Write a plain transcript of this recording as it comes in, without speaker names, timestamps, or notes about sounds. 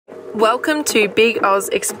Welcome to Big Oz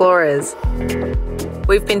Explorers.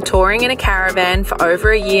 We've been touring in a caravan for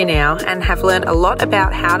over a year now and have learnt a lot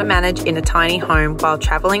about how to manage in a tiny home while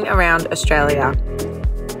travelling around Australia.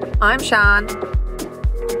 I'm Sian,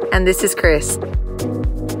 and this is Chris,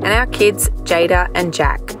 and our kids Jada and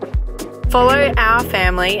Jack. Follow our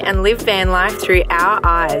family and live van life through our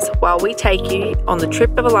eyes while we take you on the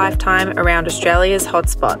trip of a lifetime around Australia's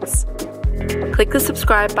hotspots. Click the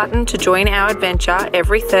subscribe button to join our adventure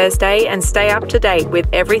every Thursday and stay up to date with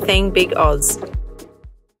everything Big Oz.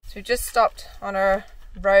 So we just stopped on a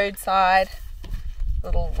roadside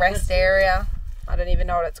little rest area. I don't even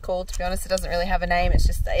know what it's called, to be honest. It doesn't really have a name.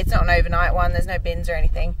 It's not an overnight one. There's no bins or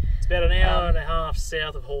anything. It's about an hour and a half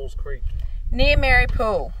south of Halls Creek. Near Mary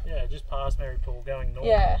Pool. Yeah, just past Mary Pool, going north.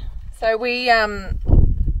 Yeah. So we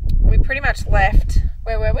pretty much left,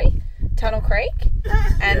 where were we? Tunnel Creek,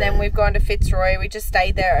 and then we've gone to Fitzroy. We just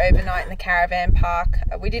stayed there overnight in the caravan park.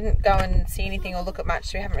 We didn't go and see anything or look at much,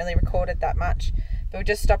 so we haven't really recorded that much. But we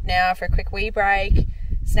just stopped now for a quick wee break,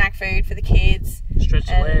 snack food for the kids. Stretch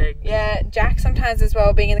the legs. Yeah, Jack sometimes as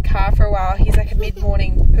well, being in the car for a while, he's like a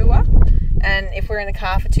mid-morning pooer. And if we're in the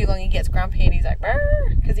car for too long, he gets grumpy and he's like,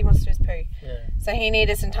 because he wants to do his poo. Yeah. So he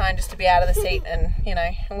needed some time just to be out of the seat and, you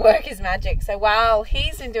know, work his magic. So while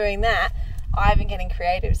he's been doing that, I've been getting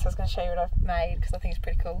creative, so I was going to show you what I've made because I think it's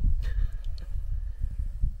pretty cool.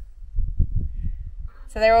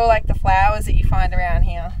 So they're all like the flowers that you find around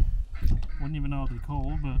here. Wouldn't even know what they're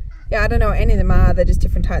called, but... Yeah, I don't know what any of them are. They're just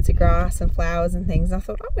different types of grass and flowers and things. And I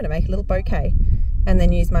thought, I'm going to make a little bouquet. And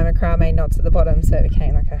then use my macrame knots at the bottom so it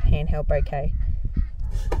became like a handheld bouquet.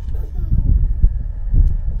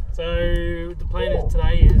 So the plan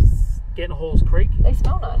today is getting Halls Creek. They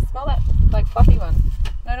smell nice. Smell that like fluffy one.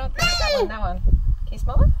 No, not that one, that one. Can you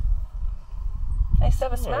smell it? They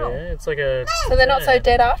still have a smell. Oh, yeah, it's like a... So they're not so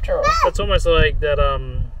dead after all. It's almost like that,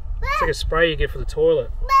 it's like a spray you get for the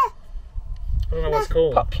toilet. I don't know what it's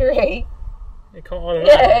called. Potpourri. I don't know.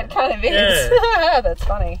 Yeah, it kind of is. Yeah. That's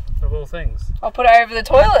funny. Of all things. I'll put it over the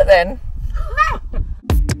toilet then.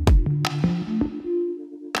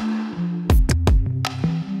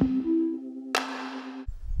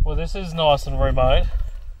 Well, this is nice and remote.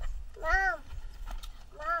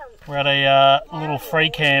 We're at a little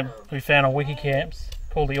free camp we found on Wiki Camps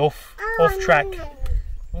called the Off Track.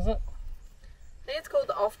 What is it? I think it's called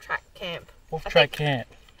the Off Track Camp. Off Track Camp.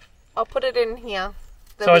 I'll put it in here.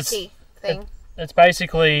 The so wiki thing. It's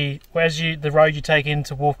basically the road you take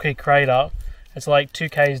into Wolfe Creek Crater. It's like 2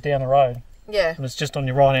 k's down the road. Yeah. And it's just on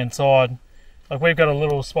your right hand side. Like we've got a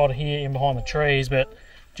little spot here in behind the trees, but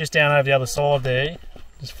just down over the other side there.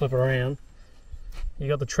 Just flip it around. You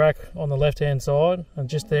got the track on the left hand side, and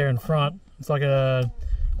just there in front, it's like I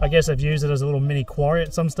guess they've used it as a little mini quarry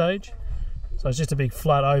at some stage. So it's just a big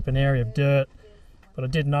flat open area of dirt. But I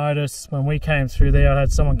did notice when we came through there, I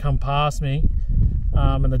had someone come past me,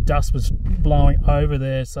 and the dust was blowing over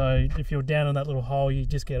there. So if you're down in that little hole, you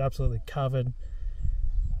just get absolutely covered.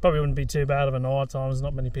 Probably wouldn't be too bad of a night time. There's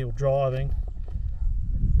not many people driving,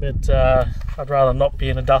 but I'd rather not be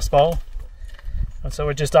in a dust bowl. And so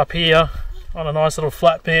we're just up here on a nice little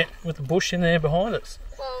flat bit with a bush in there behind us.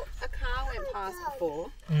 Well, a car went past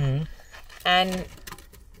before, and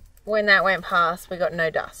when that went past, we got no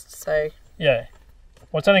dust. So yeah,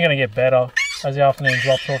 well, it's only going to get better as the afternoon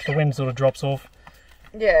drops off. The wind sort of drops off.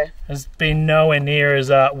 Yeah, it's been nowhere near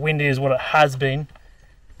as windy as what it has been.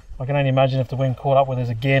 I can only imagine if the wind caught up with us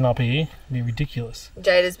again up here, it'd be ridiculous.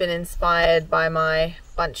 Jada's been inspired by my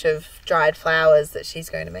bunch of dried flowers that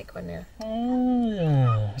she's going to make one now.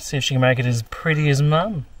 Let's see if she can make it as pretty as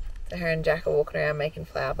Mum. So her and Jack are walking around making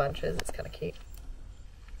flower bunches. It's kind of cute.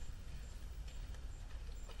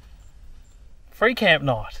 Free camp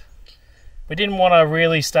night. We didn't want to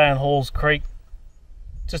really stay on Halls Creek.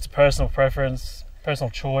 Just a personal preference,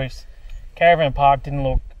 personal choice. Caravan park didn't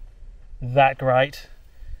look that great.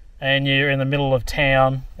 And you're in the middle of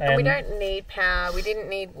town. And we don't need power, we didn't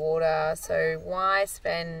need water, so why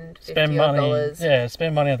spend $50? Spend money, yeah,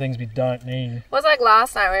 spend money on things we don't need. It was like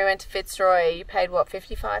last night when we went to Fitzroy, you paid what,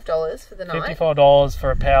 $55 for the night? $55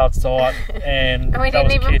 for a powered site, and we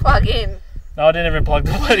didn't even plug in. No, I didn't even plug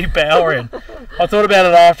the bloody power in. I thought about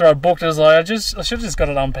it after I booked it. I was like, I should have just got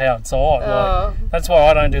an unpowered site. Oh. Like, that's why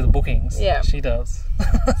I don't do the bookings. Yeah. She does.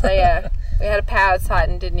 So yeah, we had a powered site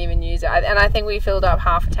and didn't even use it. And I think we filled up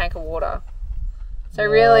half a tank of water. So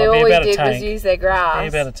really all we did was use their grass. Be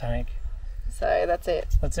about a tank. So that's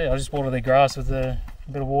it. That's it. I just watered their grass with a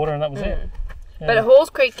bit of water and that was it. Yeah. But at Halls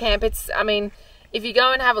Creek Camp, I mean, if you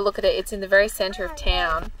go and have a look at it, it's in the very centre of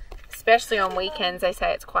town. Especially on weekends, they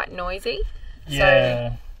say it's quite noisy.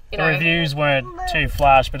 Yeah. you the know, reviews weren't too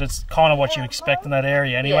flash, but it's kind of what you expect in that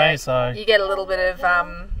area anyway. yeah, So you get a little bit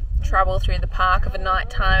of trouble through the park of a night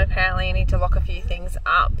time. Apparently you need to lock a few things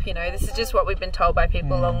up, you know. This is just what we've been told by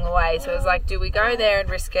people along the way. So it was like, do we go there and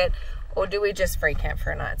risk it, or do we just free camp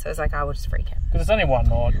for a night? So I was like, I will just free camp. because it's only one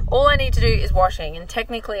night. All I need to do is washing, and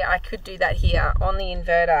technically I could do that here on the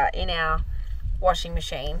inverter in our washing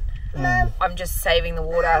machine. I'm just saving the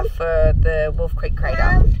water for the Wolfe Creek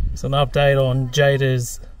Crater. So an update on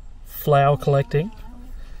Jada's flower collecting.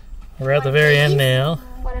 We're at the very end now.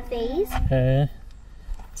 One of these. Yeah.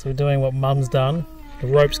 So we're doing what Mum's done. The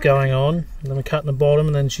rope's going on, and then we're cutting the bottom,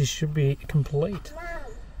 and then she should be complete.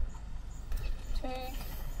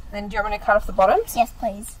 Then do you want me to cut off the bottoms? Yes,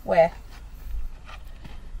 please. Where?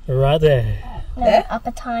 Right there. No, There? up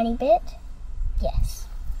a tiny bit. Yes.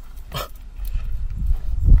 It's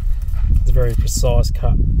a very precise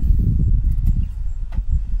cut,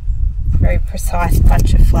 Very precise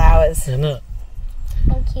bunch of flowers. isn't it?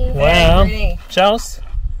 Thank you. Wow. Pretty. Charles,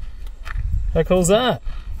 how cool's that?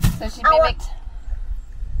 So she I mimicked.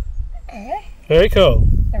 Okay. Very cool.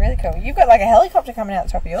 They're really cool. You've got like a helicopter coming out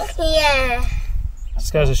the top of yours. Yeah.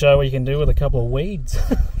 Just goes to show what you can do with a couple of weeds.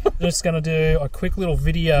 Just going to do a quick little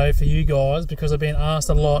video for you guys because I've been asked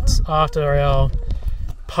a lot after our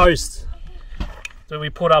post that we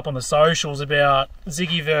put up on the socials about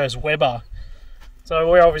Ziggy versus Weber. So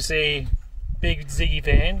we're obviously big Ziggy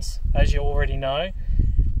fans, as you already know.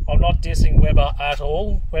 I'm not dissing Weber at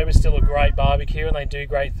all. Weber's still a great barbecue and they do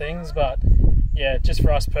great things, but yeah, just for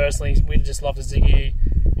us personally, we just love the Ziggy,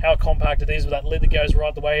 how compact it is with that lid that goes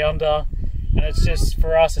right the way under. And it's just,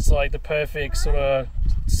 for us, it's like the perfect sort of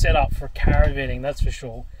setup for caravanning, that's for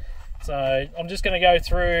sure. So I'm just going to go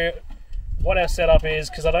through what our setup is,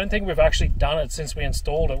 because I don't think we've actually done it since we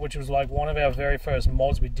installed it, which was like one of our very first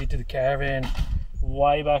mods we did to the caravan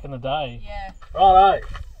way back in the day. Yeah. Righto,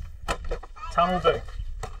 tunnel boot.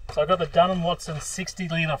 So I've got the Dunham Watson 60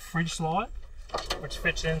 litre fridge slide, which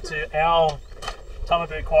fits into our tunnel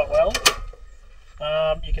boot quite well.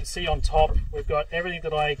 You can see on top we've got everything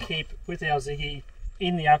that I keep with our Ziggy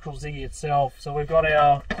in the actual Ziggy itself. So we've got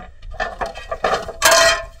our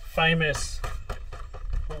famous,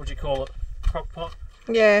 what would you call it, crock pot?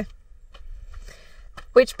 Yeah.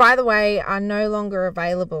 Which, by the way, are no longer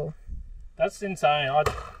available. That's insane.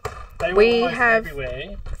 They were We almost have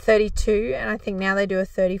everywhere. 32, and I think now they do a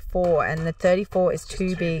 34, and the 34 is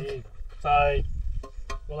too big. So,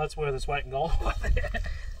 well, that's worth its weight in gold right there.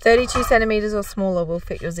 32 centimetres or smaller will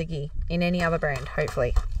fit your Ziggy in any other brand,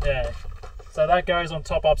 hopefully. Yeah. So that goes on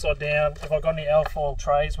top upside down. If I've got any alfoil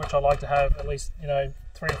trays, which I like to have at least, 3 or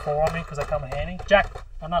 4 on me because they come in handy. Jack,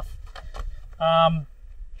 enough. And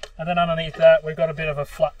then underneath that, we've got a bit of a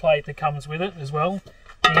flat plate that comes with it as well.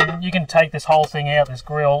 You can take this whole thing out, this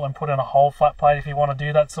grill, and put in a whole flat plate if you want to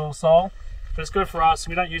do that sort of style. But it's good for us.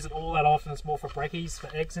 We don't use it all that often. It's more for brekkies, for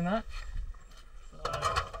eggs in that. So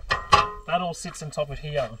that all sits on top of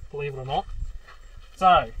here, believe it or not.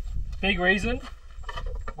 So, big reason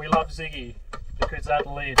we love Ziggy, because that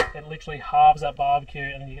lid, it literally halves that barbecue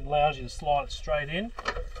and it allows you to slide it straight in.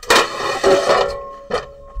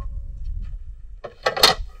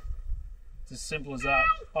 It's as simple as that.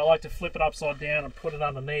 I like to flip it upside down and put it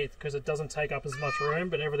underneath because it doesn't take up as much room,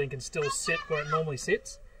 but everything can still sit where it normally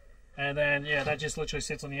sits. And then, yeah, that just literally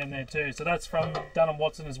sits on the end there too. So that's from Dunham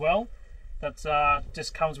Watson as well. That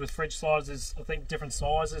just comes with fridge slides. There's, I think, different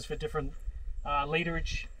sizes for different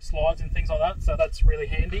literage slides and things like that. So that's really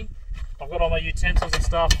handy. I've got all my utensils and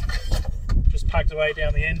stuff just packed away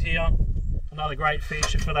down the end here. Another great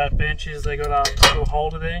feature for that bench is they got a little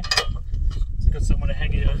holder there. So you've got somewhere to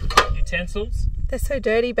hang your utensils. They're so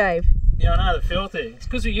dirty, babe. Yeah, I know, they're filthy. It's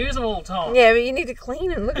because we use them all the time. Yeah, but you need to clean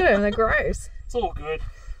them. Look at them, they're gross. It's all good.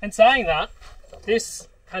 And saying that, this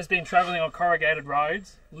has been travelling on corrugated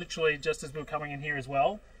roads, literally just as we were coming in here as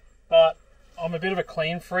well. But I'm a bit of a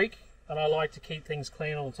clean freak, and I like to keep things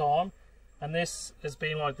clean all the time. And this has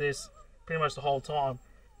been like this pretty much the whole time.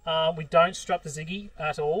 We don't strap the Ziggy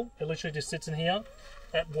at all. It literally just sits in here.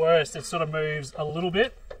 At worst, it sort of moves a little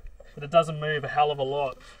bit, but it doesn't move a hell of a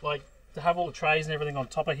lot. Like, to have all the trays and everything on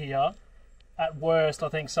top of here, at worst, I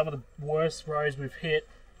think some of the worst rows we've hit,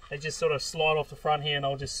 they just sort of slide off the front here and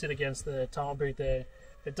I'll just sit against the tunnel boot there.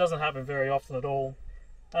 It doesn't happen very often at all.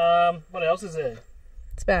 What else is there?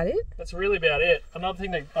 That's about it. That's really about it. Another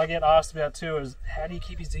thing that I get asked about too is, how do you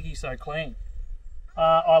keep your Ziggy so clean?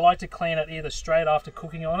 I like to clean it either straight after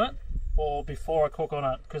cooking on it or before I cook on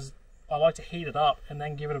it, because I like to heat it up and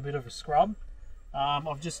then give it a bit of a scrub.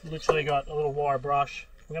 I've just literally got a little wire brush.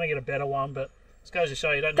 We're going to get a better one, but it goes to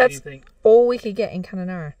show you don't need anything. All we could get in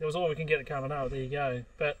Kununurra. It was all we can get at Carbonara, there you go.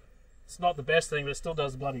 But It's not the best thing, but it still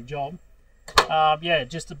does the bloody job. Yeah,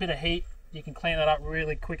 just a bit of heat. You can clean that up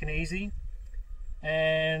really quick and easy.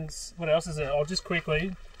 And what else is there? Oh, just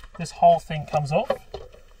quickly, this whole thing comes off.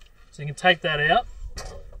 So you can take that out.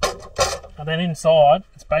 And then inside,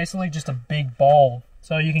 it's basically just a big bowl.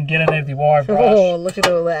 So you can get in there with your wire brush. Oh, look at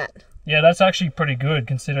all that. Yeah, that's actually pretty good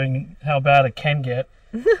considering how bad it can get.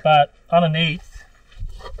 But underneath,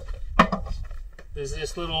 there's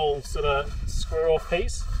this little sort of screw off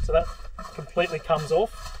piece. So that completely comes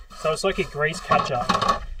off. So it's like a grease catcher.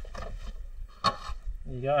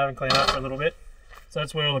 There you go, I haven't cleaned that for a little bit. So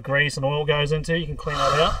that's where all the grease and oil goes into. You can clean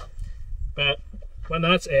that out. But when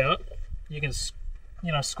that's out, you can,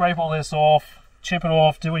 you know, scrape all this off, chip it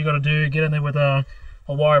off, do what you got to do, get in there with a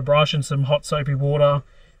wire brush and some hot soapy water,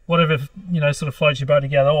 whatever, you know, sort of floats your boat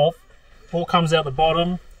together off. All comes out the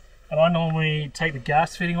bottom, and I normally take the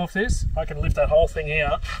gas fitting off this. I can lift that whole thing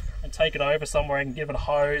out and take it over somewhere and give it a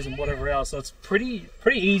hose and whatever else. So it's pretty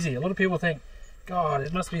easy. A lot of people think, God,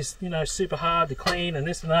 it must be, you know, super hard to clean and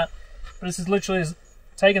this and that. But this is literally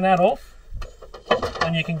taking that off,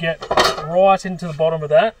 and you can get right into the bottom of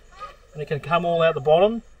that, and it can come all out the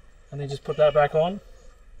bottom, and then just put that back on.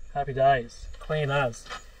 Happy days, clean as.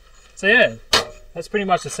 So yeah, that's pretty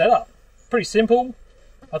much the setup. Pretty simple.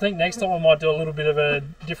 I think next time I might do a little bit of a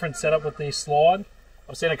different setup with the slide.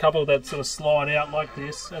 I've seen a couple that sort of slide out like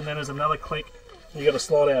this, and then there's another click, you got to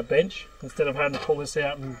slide out bench instead of having to pull this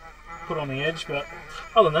out and put on the edge. But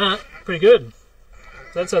other than that, pretty good.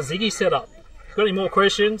 So that's our Ziggy setup. If you've got any more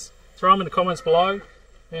questions, throw them in the comments below,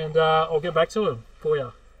 and I'll get back to them for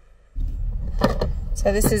you.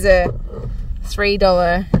 So this is a $3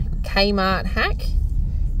 Kmart hack,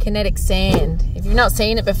 kinetic sand. If you've not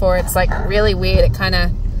seen it before, it's like really weird. It kind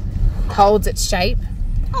of holds its shape,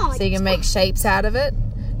 so you can make shapes out of it,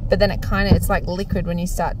 but then it's like liquid when you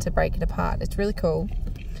start to break it apart. It's really cool.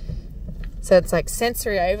 So it's like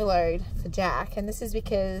sensory overload for Jack, and this is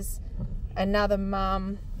because another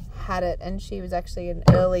mum had it, and she was actually an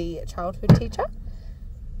early childhood teacher,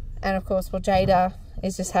 and of course, well, Jada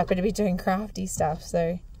is just happy to be doing crafty stuff,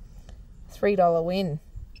 so $3 win.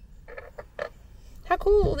 How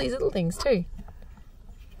cool are all these little things too?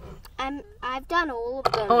 I've done all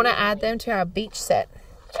of them. I want to add them to our beach set.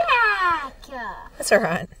 Jack! That's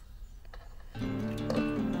alright.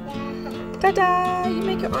 Ta-da! You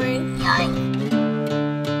make your own.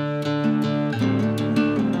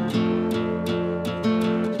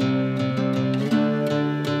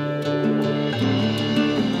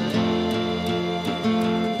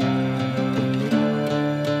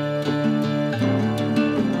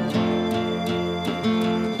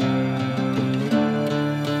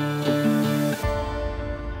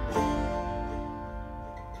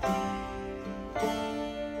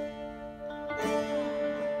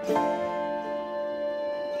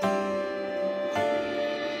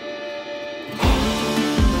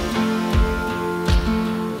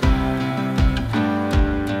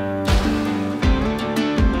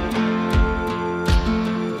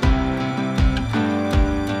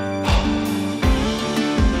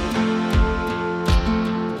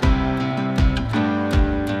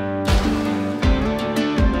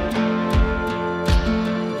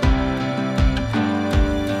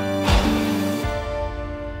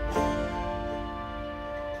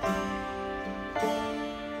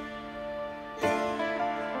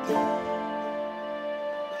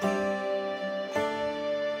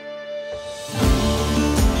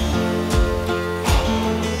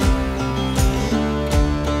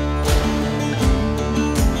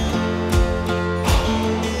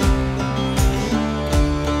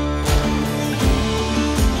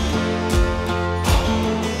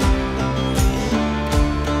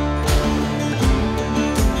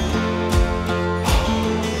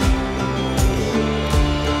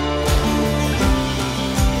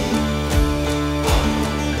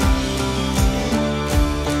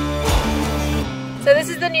 This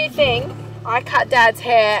is the new thing. I cut Dad's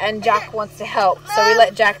hair and Jack wants to help, so we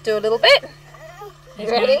let Jack do a little bit. You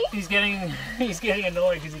ready? He's getting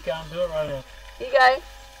annoyed because he can't do it right now. You go.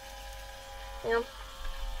 Yeah.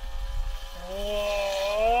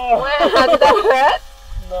 Oh. Wow, did that hurt?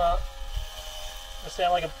 No. I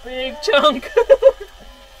sound like a big chunk.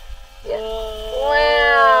 Yeah.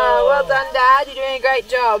 Wow, well done, Dad. You're doing a great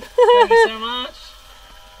job. Thank you so much.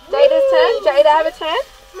 Jada's turn. Jada, have a turn.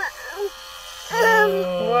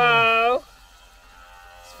 Wow.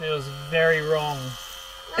 This feels very wrong.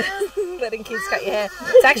 Letting kids cut your hair.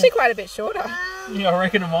 It's actually quite a bit shorter. Yeah, I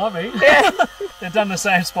reckon it might be. Yeah. They've done the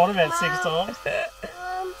same spot about 6 times.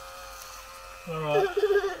 Alright.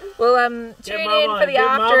 We'll tune in for the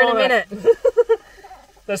after in a minute.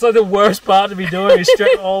 That's like the worst part to be doing. Is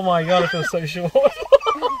oh my god, it feels so short.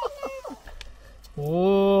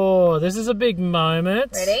 Whoa, this is a big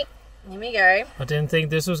moment. Ready? Here we go. I didn't think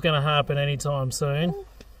this was going to happen anytime soon. Are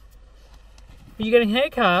you getting a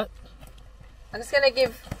haircut? I'm just going to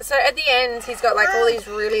give... So at the end, he's got like all these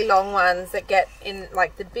really long ones that get in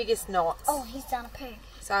like the biggest knots. Oh, he's done a poo.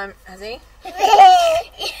 So, has he?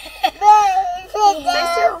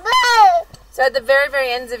 So at the very,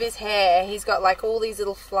 very ends of his hair, he's got like all these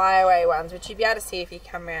little flyaway ones, which you'll be able to see if you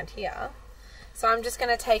come around here. So I'm just going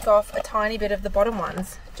to take off a tiny bit of the bottom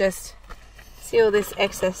ones. Just see all this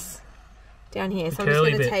excess down here. So I'm just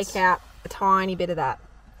going to take out a tiny bit of that.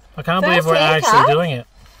 I can't believe we're actually doing it.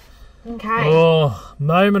 Okay. Oh,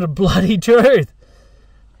 moment of bloody truth.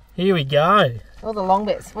 Here we go. All the long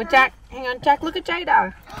bits. Well, Jack, hang on, Jack, look at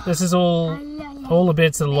Jada. This is all the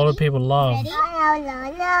bits that a lot of people love.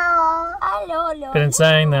 But in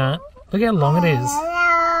saying that, look how long it is.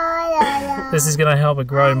 This is going to help it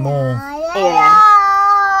grow more. Yeah.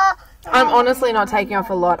 I'm honestly not taking off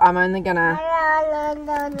a lot. I'm only going to...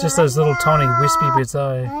 Just those little tiny wispy bits,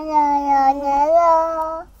 though.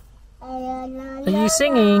 Are you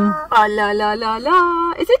singing? Oh, la la la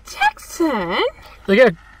la. Is it Jack's turn? Look how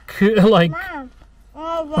cool, like...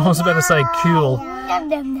 I was about to say cool.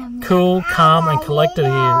 Cool, calm, and collected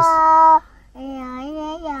he is.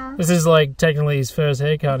 This is like technically his first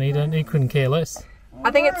haircut and he couldn't care less. I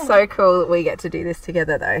think it's so cool that we get to do this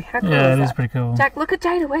together though. How cool yeah, is it that? is pretty cow. Jack, look at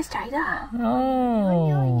Jada. Where's Jada?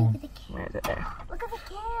 Oh. Where is it there? Look at the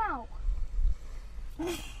cow.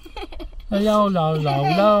 Hello, low, low,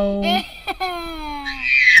 low.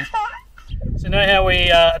 So you know how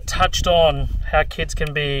we touched on how kids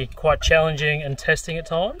can be quite challenging and testing at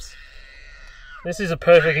times? This is a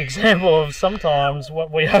perfect example of sometimes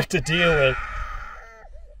what we have to deal with.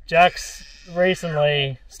 Jack's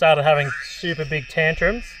recently started having super big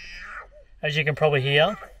tantrums, as you can probably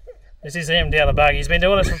hear. This is him down the back. He's been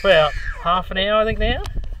doing this for about half an hour, I think now.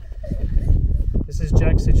 This is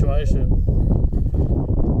Jack's situation.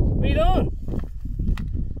 What are you doing?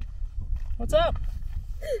 What's up?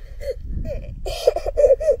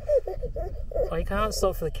 Oh, you can't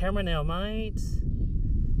stop for the camera now, mate.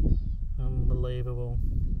 Unbelievable.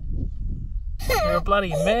 You're a bloody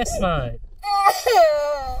mess, mate.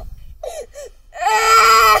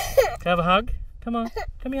 Can I have a hug? Come on,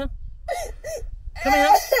 come here. Come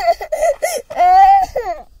here.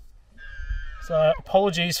 So,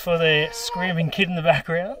 apologies for the screaming kid in the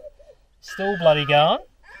background. Still bloody going.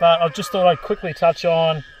 But I just thought I'd quickly touch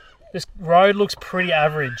on, this road looks pretty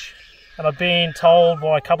average. And I've been told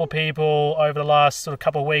by a couple of people over the last sort of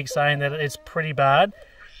couple of weeks saying that it's pretty bad.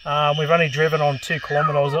 We've only driven on 2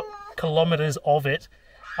 kilometres of it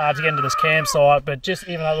to get into this campsite, but just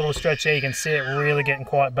even that little stretch there, you can see it really getting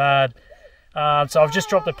quite bad. So I've just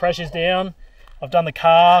dropped the pressures down. I've done the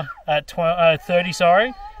car at 30,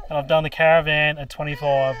 and I've done the caravan at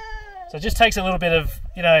 25. So it just takes a little bit of,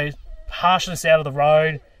 you know, harshness out of the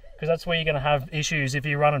road, because that's where you're going to have issues if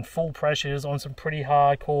you're running full pressures on some pretty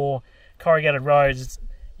hardcore corrugated roads.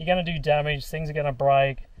 You're going to do damage, things are going to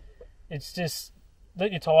break. It's just,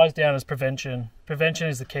 let your tyres down as prevention. Prevention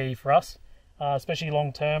is the key for us, especially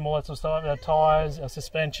long term, all that sort of stuff, our tyres, our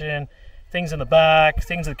suspension, things in the back,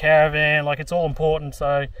 things in the caravan, like it's all important.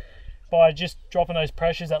 So by just dropping those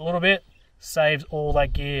pressures that little bit, saves all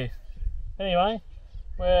that gear. Anyway,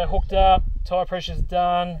 we're hooked up, tyre pressure's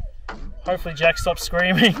done. Hopefully Jack stops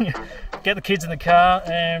screaming, get the kids in the car,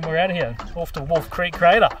 and we're out of here, off to Wolfe Creek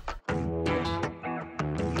Crater.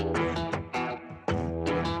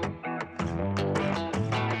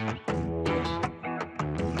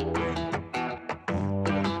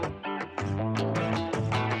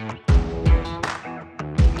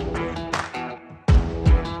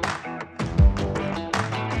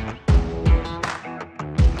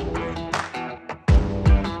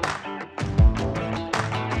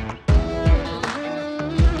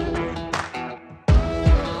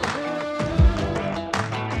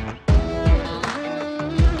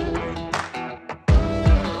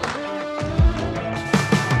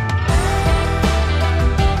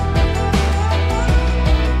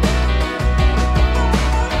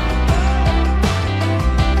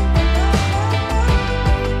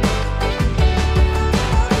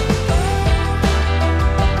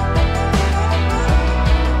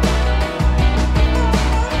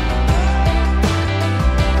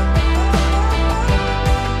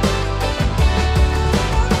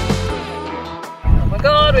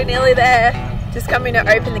 We're nearly there. Just coming to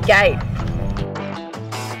open the gate.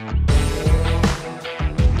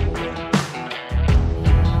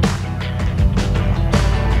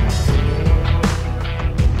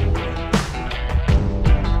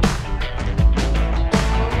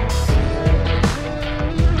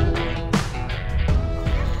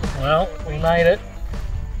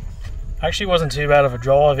 Actually wasn't too bad of a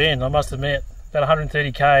drive in, I must admit. About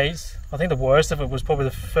 130 k's. I think the worst of it was probably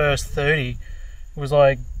the first 30. It was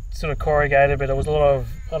like sort of corrugated, but there was a lot of,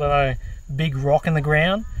 I don't know, big rock in the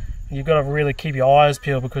ground. And you've got to really keep your eyes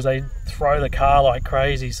peeled because they throw the car like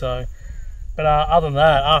crazy. So, but other than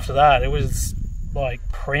that, after that, it was like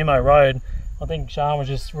primo road. I think Sean was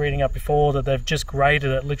just reading up before that they've just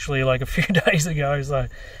graded it literally like a few days ago. So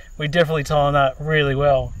we definitely timed that really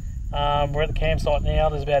well. We're at the campsite now.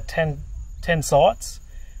 There's about 10 sites.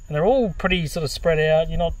 And they're all pretty sort of spread out.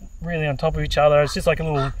 You're not really on top of each other. It's just like a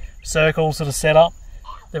little circle sort of setup.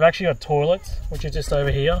 They've actually got toilets, which are just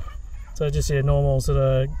over here. So just your normal sort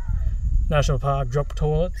of national park drop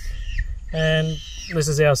toilets. And this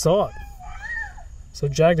is our site. So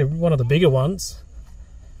jagged, one of the bigger ones.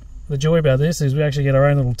 The joy about this is we actually get our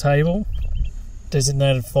own little table,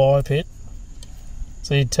 designated fire pit.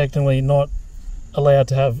 So you're technically not allowed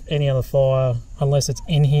to have any other fire unless it's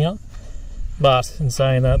in here. But in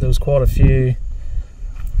saying that, there was quite a few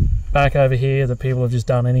back over here that people have just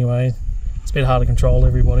done anyway. It's a bit hard to control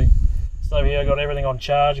everybody. So over here I've got everything on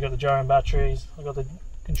charge. I've got the drone batteries. I've got the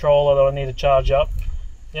controller that I need to charge up.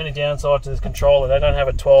 The only downside to this controller, they don't have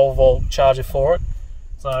a 12 volt charger for it.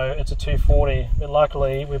 So it's a 240. But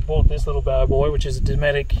luckily we bought this little bad boy, which is a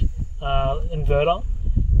Dometic inverter.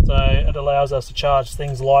 So it allows us to charge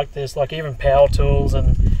things like this, like even power tools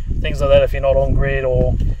and things like that if you're not on grid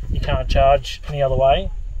or you can't charge any other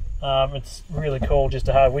way. It's really cool just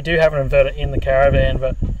to have. We do have an inverter in the caravan,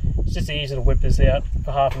 but it's just easy to whip this out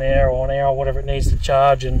for half an hour or an hour, whatever it needs to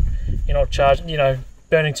charge, and you're not charging, you know,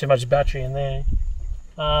 burning too much battery in there.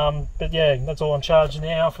 But yeah, that's all on charge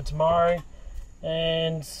now for tomorrow,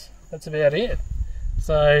 and that's about it.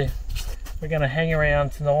 So we're going to hang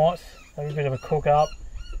around tonight, have a bit of a cook up,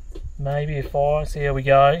 maybe a fire, see how we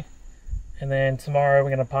go. And then tomorrow we're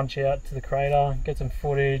going to punch out to the crater, get some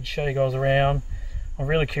footage, show you guys around. I'm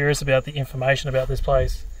really curious about the information about this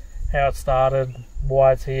place, how it started,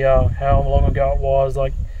 why it's here, how long ago it was.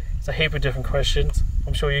 Like, it's a heap of different questions.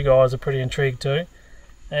 I'm sure you guys are pretty intrigued too.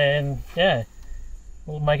 And yeah,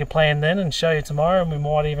 we'll make a plan then and show you tomorrow, and we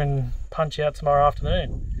might even punch out tomorrow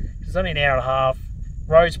afternoon. It's only an hour and a half.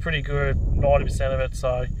 Road's pretty good, 90% of it,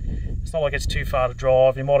 so it's not like it's too far to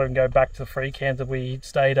drive. You might even go back to the free camp that we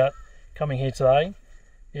stayed at coming here today.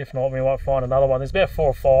 If not, we might find another one. There's about 4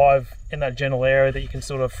 or 5 in that general area that you can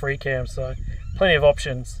sort of free camp, so plenty of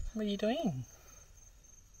options. What are you doing?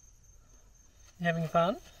 You having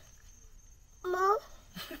fun? Mom?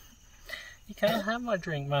 You can't have my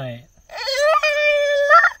drink, mate.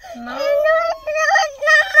 No?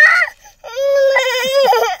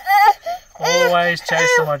 Always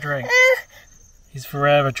chasing my drink. He's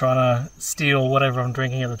forever trying to steal whatever I'm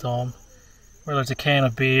drinking at the time. Whether it's a can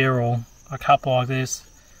of beer or a cup like this.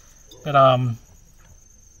 But I'm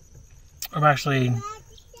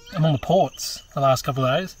on the ports the last couple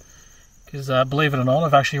of days. Because believe it or not,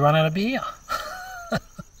 I've actually run out of beer.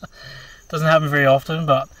 Doesn't happen very often,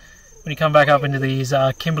 but when you come back up into these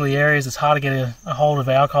Kimberley areas, it's hard to get a hold of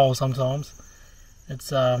alcohol sometimes.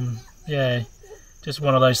 It's, yeah, just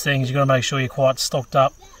one of those things. You've got to make sure you're quite stocked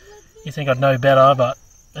up. You think I'd know better, but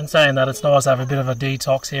in saying that, it's nice to have a bit of a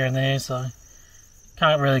detox here and there, so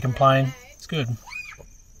can't really complain. It's good.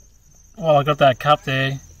 Well, I got that cup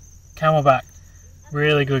there, Camelback.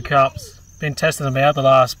 Really good cups. Been testing them out the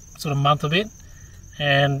last sort of month a bit,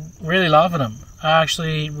 and really loving them. I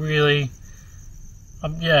actually really,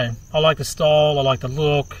 yeah, I like the style, I like the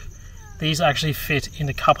look. These actually fit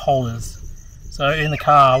into cup holders. So in the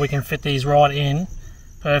car, we can fit these right in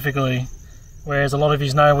perfectly. Whereas a lot of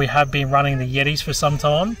you know we have been running the Yetis for some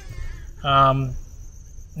time.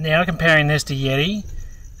 Now comparing this to Yeti,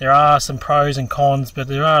 there are some pros and cons, but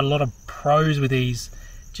there are a lot of pros with these,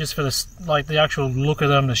 just for the actual look of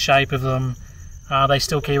them, the shape of them. They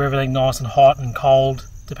still keep everything nice and hot and cold,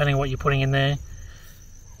 depending on what you're putting in there.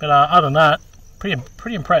 But other than that,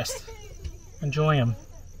 pretty impressed. Enjoying them.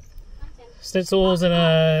 Stencils and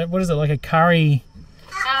a, what is it, like a curry?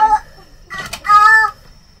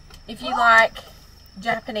 If you like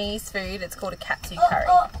Japanese food, it's called a katsu curry.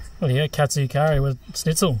 Oh yeah, katsu curry with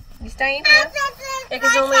schnitzel. You staying here? Yeah,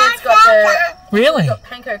 because normally it's got the... Really? It's got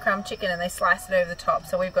panko crumb chicken and they slice it over the top.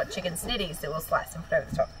 So we've got chicken snitties that we'll slice and put over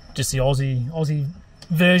the top. Just the Aussie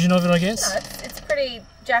version of it, I guess? No, it's pretty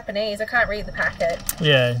Japanese. I can't read the packet.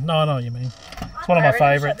 Yeah, no, I know what you mean. It's one of my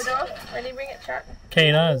favourites. Shut the door. Ready to bring it, Chuck?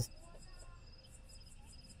 Keen as.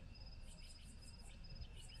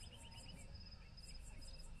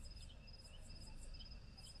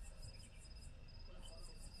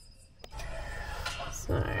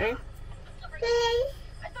 So,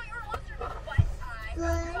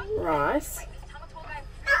 rice,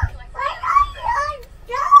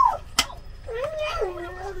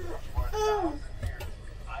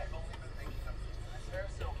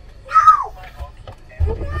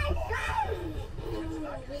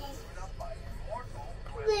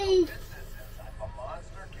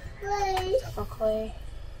 broccoli.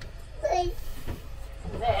 And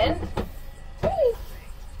then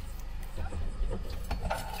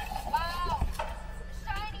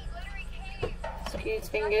Scoot's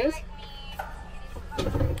fingers.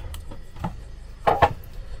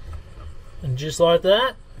 And just like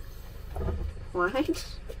that. What? How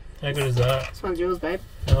good is that? This one's yours, babe.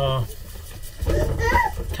 Oh,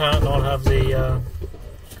 can't not have the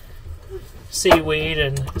seaweed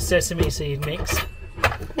and sesame seed mix.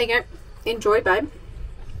 There you go. Enjoy, babe.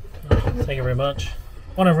 Thank you very much.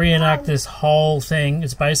 I want to reenact this whole thing.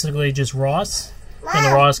 It's basically just rice in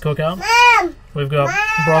the rice cooker. We've got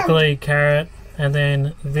broccoli, carrot, and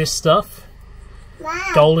then this stuff.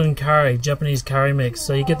 Golden curry, Japanese curry mix.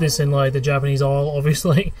 So you get this in like the Japanese aisle,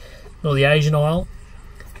 obviously, or the Asian aisle.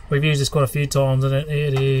 We've used this quite a few times and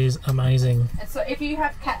it is amazing. And so if you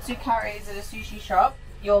have katsu curries at a sushi shop,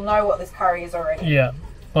 you'll know what this curry is already. Yeah.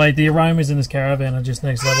 Like the aromas in this caravan are just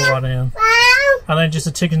next level right now. And then just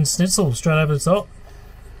a chicken schnitzel straight over the top.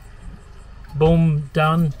 Boom,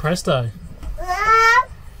 done, presto.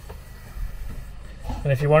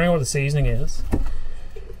 And if you're wondering what the seasoning is,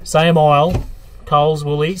 same aisle, Coles,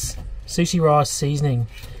 Woolies, sushi rice seasoning.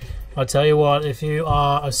 I tell you what, if you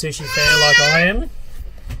are a sushi fan like I am,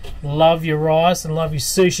 love your rice and love your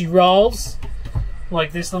sushi rolls,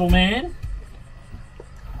 like this little man,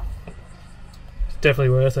 it's definitely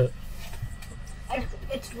worth it.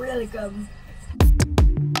 It's really good.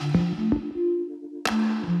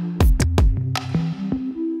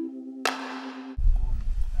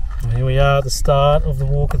 Here we are at the start of the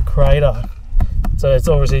walk of the crater. So it's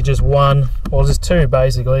obviously just one, or just two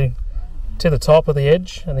basically, to the top of the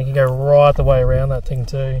edge, and then you can go right the way around that thing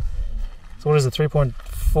too. So what is it, 3.4,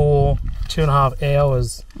 2.5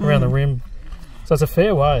 hours around the rim. So it's a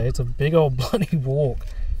fair way, it's a big old bloody walk.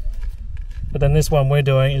 But then this one we're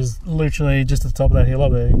doing is literally just at the top of that hill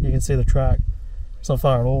up there. You can see the track. It's not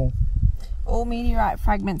far at all. All meteorite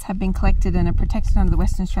fragments have been collected and are protected under the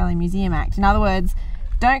Western Australian Museum Act. In other words,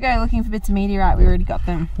 don't go looking for bits of meteorite, we already got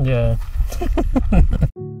them. Yeah.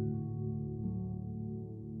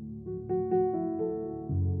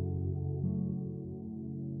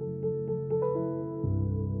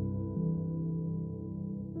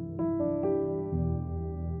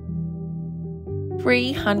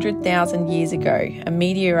 300,000 years ago, a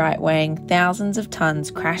meteorite weighing thousands of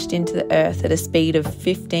tons crashed into the Earth at a speed of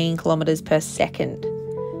 15 kilometres per second.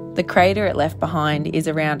 The crater it left behind is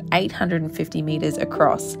around 850 metres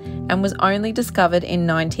across and was only discovered in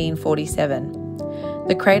 1947.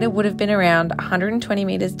 The crater would have been around 120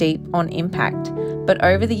 metres deep on impact, but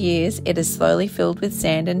over the years it has slowly filled with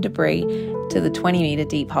sand and debris to the 20-metre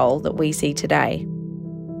deep hole that we see today.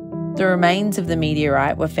 The remains of the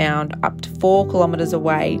meteorite were found up to 4 kilometres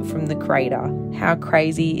away from the crater. How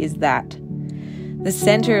crazy is that? The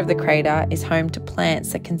centre of the crater is home to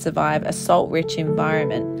plants that can survive a salt-rich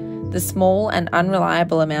environment. The small and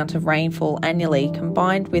unreliable amount of rainfall annually,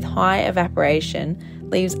 combined with high evaporation,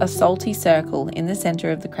 leaves a salty circle in the centre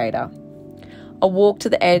of the crater. A walk to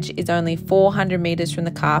the edge is only 400 metres from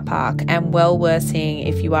the car park and well worth seeing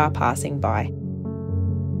if you are passing by.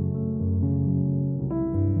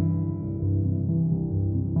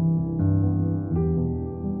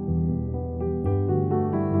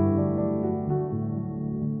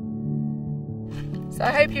 So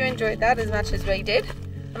I hope you enjoyed that as much as we did.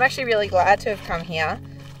 I'm actually really glad to have come here,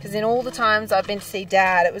 because in all the times I've been to see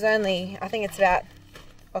Dad, it was only, I think it's about,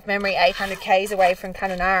 off memory, 800 k's away from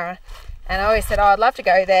Kununurra. And I always said, oh, I'd love to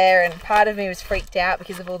go there, and part of me was freaked out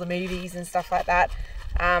because of all the movies and stuff like that.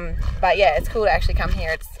 But yeah, it's cool to actually come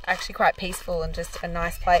here. It's actually quite peaceful and just a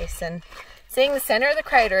nice place. And seeing the centre of the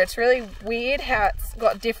crater, it's really weird how it's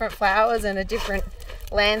got different flowers and a different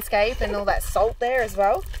landscape and all that salt there as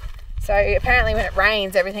well. So apparently when it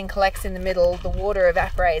rains, everything collects in the middle, the water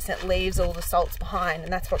evaporates and it leaves all the salts behind,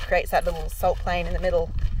 and that's what creates that little salt plain in the middle.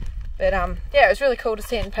 But yeah, it was really cool to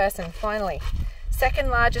see it in person, finally. Second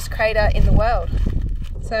largest crater in the world.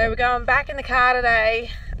 So we're going back in the car today.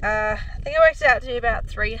 I think I worked it out to be about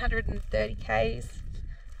 330 k's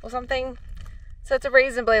or something. So it's a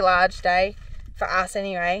reasonably large day for us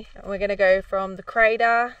anyway. And we're going to go from the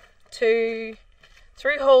crater through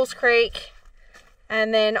Wolfe Creek,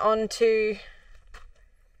 and then on to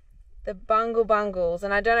the Bungle Bungles.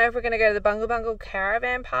 And I don't know if we're going to go to the Bungle Bungle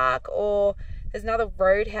Caravan Park, or there's another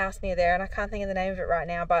roadhouse near there and I can't think of the name of it right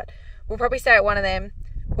now, but we'll probably stay at one of them.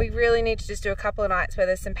 We really need to just do a couple of nights where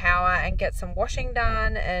there's some power and get some washing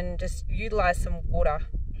done and just utilise some water.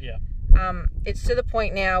 Yeah. It's to the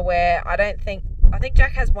point now where I think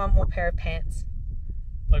Jack has one more pair of pants.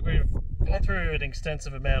 Like, we've gone through an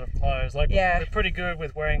extensive amount of clothes. Like, yeah, we're pretty good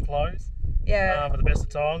with wearing clothes. Yeah. At the best of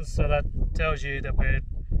times, so that tells you that we're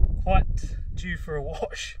quite due for a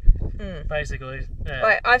wash, basically. Yeah.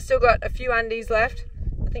 Like, I've still got a few undies left.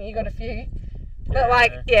 I think you got a few. But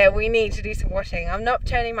like, yeah, we need to do some washing. I'm not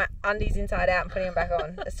turning my undies inside out and putting them back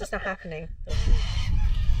on. It's just not happening.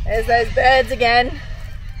 There's those birds again.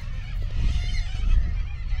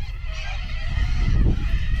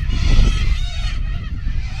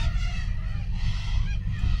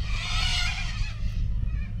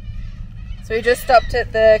 So we just stopped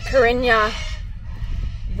at the Karinya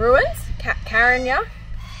ruins, Karinya,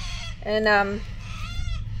 and I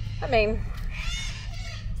mean,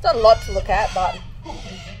 it's not a lot to look at, but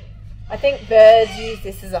I think birds use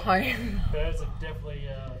this as a home. Birds have definitely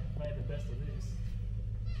made the best of this.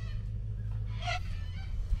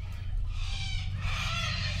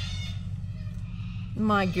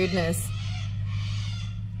 My goodness.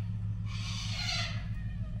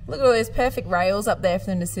 Look at all those perfect rails up there for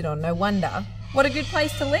them to sit on. No wonder. What a good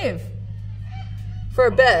place to live. For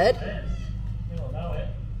a bird. You'll know it.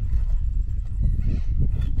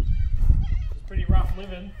 It's pretty rough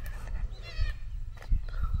living.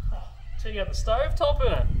 Oh, check out the stove top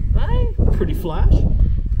in it. Hey? Pretty flash.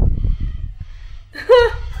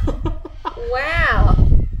 Wow.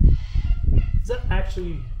 Is that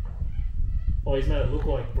actually... Oh, he's made it look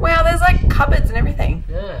like... Wow, there's like cupboards and everything.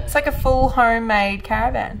 Yeah. It's like a full homemade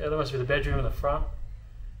caravan. Yeah, that must be the bedroom in the front.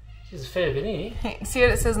 There's a fair bit in here. Hey, see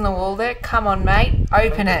what it says on the wall there? Come on, mate.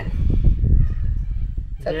 Open it.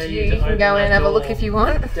 It's up to you. You can go in and have a look if you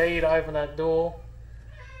want. Dare you to open that door.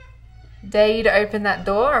 Dare you to open that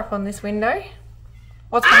door up on this window.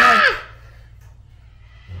 What's behind?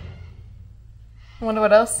 I wonder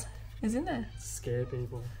what else is in there. Scare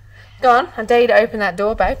people. Go on. I dare you to open that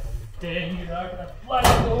door, babe. Dare you to open that bloody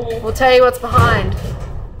door. We'll tell you what's behind.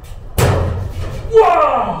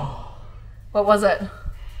 Whoa! What was it?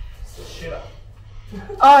 It's the shitter.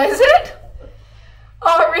 Oh, is it?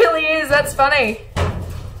 Oh, it really is. That's funny.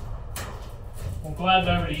 I'm glad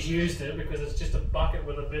nobody's used it because it's just a bucket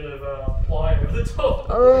with a bit of ply over the top.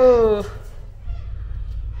 Oh.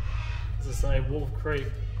 As I say, Wolfe Creek,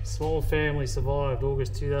 small family survived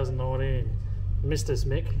August 2019. Missed us,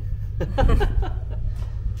 Mick.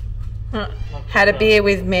 Had a beer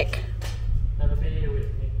with Mick. Had a beer with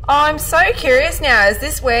Mick. Oh, I'm so curious now. Is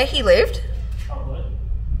this where he lived? Probably.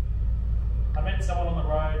 I met someone on the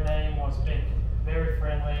road, name was Mick. Very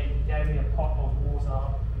friendly. He gave me a pot of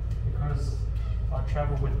water because I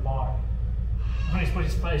travel with Marc. He's put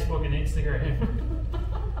his Facebook and Instagram.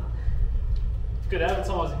 Good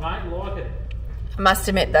advertising, mate. You like it? I must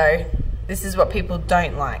admit though, this is what people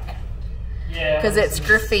don't like. Yeah. Because it's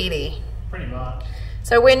graffiti. Pretty much.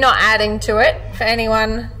 So we're not adding to it for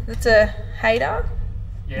anyone that's a hater.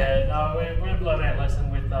 Yeah, no, we've learned our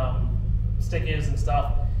lesson with stickers and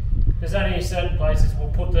stuff. There's only certain places we'll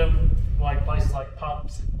put them, like places like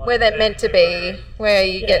pubs. Like Where they're meant to be, where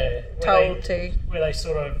you get told to. Where they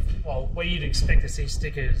sort of, well, where you'd expect to see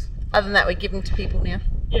stickers. Other than that, we give them to people now.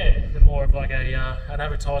 Yeah, they're more of like a an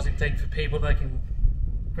advertising thing for people. They can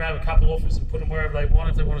grab a couple off us and put them wherever they want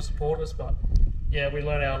if they want to support us. But yeah, we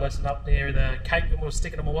learned our lesson up near the Cape and we were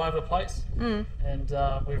sticking them all over the place. And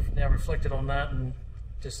we've now reflected on that and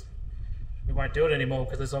just we won't do it anymore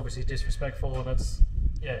because it's obviously disrespectful and it's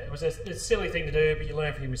it's a silly thing to do, but you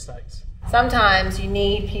learn from your mistakes. Sometimes you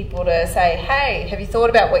need people to say, hey, have you thought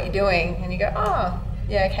about what you're doing? And you go, oh,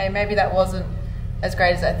 yeah, okay, maybe that wasn't as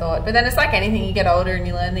great as I thought. But then it's like anything, you get older and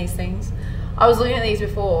you learn these things. I was looking at these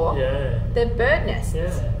before. Yeah. They're bird nests.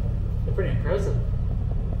 Yeah, they're pretty impressive.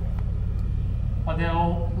 Like they're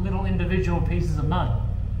all little individual pieces of mud.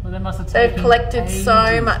 But they must have taken They've collected ages.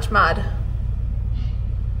 so much mud.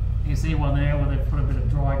 You see one there where they've put a bit of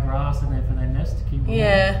dry grass in there for their nest to keep them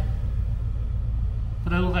Yeah. warm. But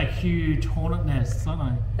they look like huge hornet nests, don't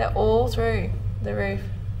they? They're all through the roof.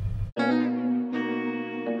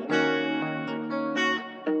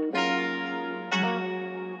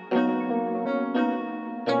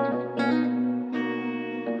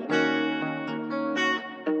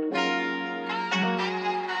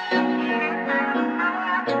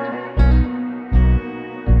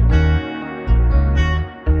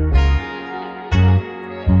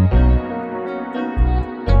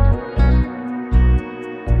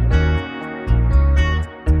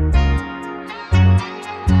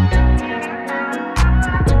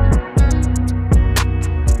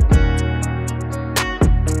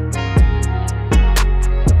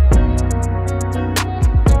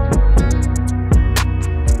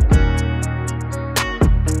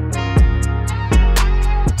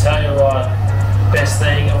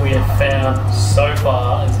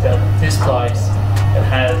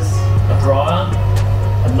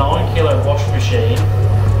 1 kilo washing machine.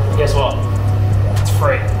 And guess what? It's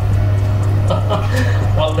free.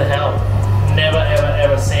 What the hell? Never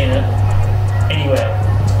ever seen it anywhere.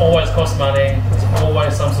 It's always cost money. There's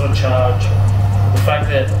always some sort of charge. The fact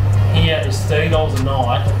that here is $30 a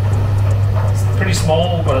night. It's pretty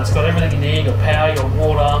small, but it's got everything you need. You've got power, you've got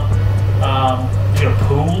water, you've got a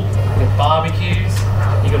pool, you've got barbecues,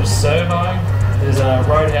 you've got a servo. There's a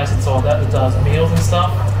roadhouse inside that does meals and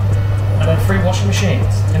stuff. And then free washing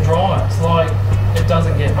machines and dryers. Like, it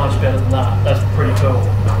doesn't get much better than that. That's pretty cool.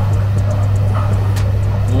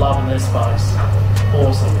 Loving this space.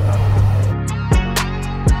 Awesome.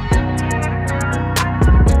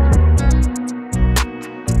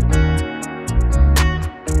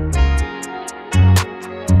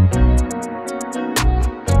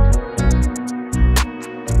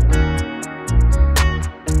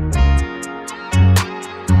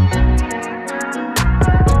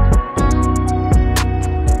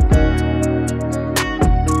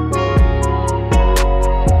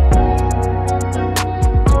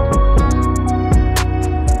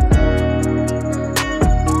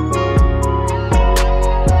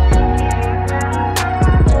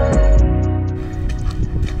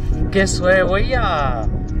 Guess where we are?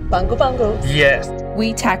 Bungle Bungle. Yes.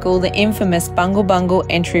 We tackle the infamous Bungle Bungle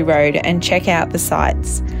entry road and check out the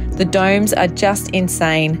sights. The domes are just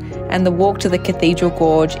insane, and the walk to the Cathedral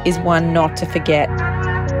Gorge is one not to forget.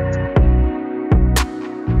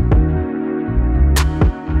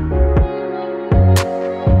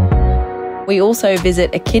 We also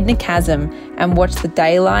visit Echidna Chasm and watch the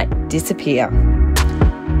daylight disappear.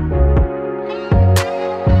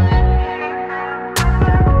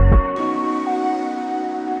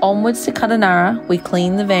 Onwards to Kununurra, we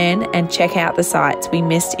clean the van and check out the sights we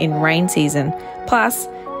missed in rain season. Plus,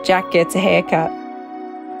 Jack gets a haircut.